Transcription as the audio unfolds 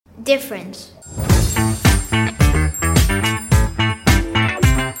Difference.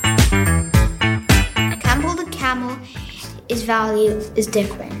 Campbell the Camel, his value is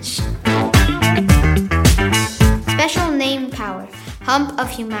difference. Special name power. Hump of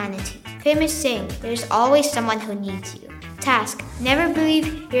humanity. Famous saying, there's always someone who needs you. Task, never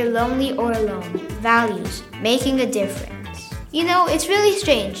believe you're lonely or alone. Values, making a difference. You know, it's really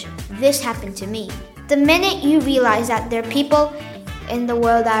strange. This happened to me. The minute you realize that there are people in the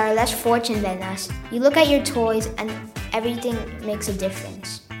world that are less fortunate than us, you look at your toys and everything makes a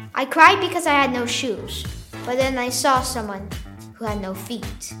difference. I cried because I had no shoes, but then I saw someone who had no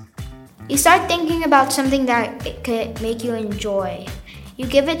feet. You start thinking about something that it could make you enjoy. You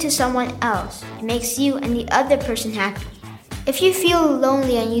give it to someone else. It makes you and the other person happy. If you feel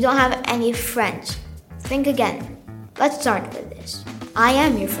lonely and you don't have any friends, think again. Let's start with this. I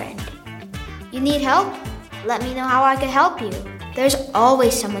am your friend. You need help? Let me know how I can help you. There's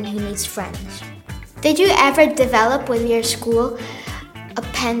always someone who needs friends. Did you ever develop with your school a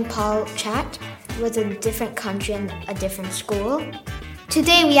pen pal chat with a different country and a different school?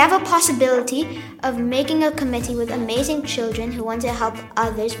 Today we have a possibility of making a committee with amazing children who want to help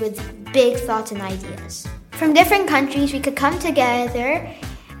others with big thoughts and ideas. From different countries, we could come together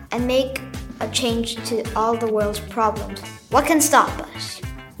and make a change to all the world's problems. What can stop us?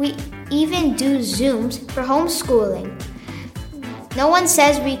 We even do Zooms for homeschooling. No one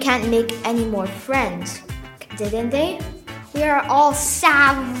says we can't make any more friends, didn't they? We are all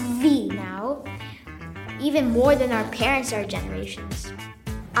savvy now, even more than our parents' our generations.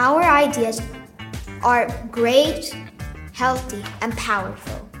 Our ideas are great, healthy, and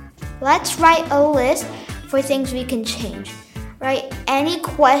powerful. Let's write a list for things we can change. Write any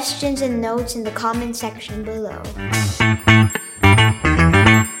questions and notes in the comment section below.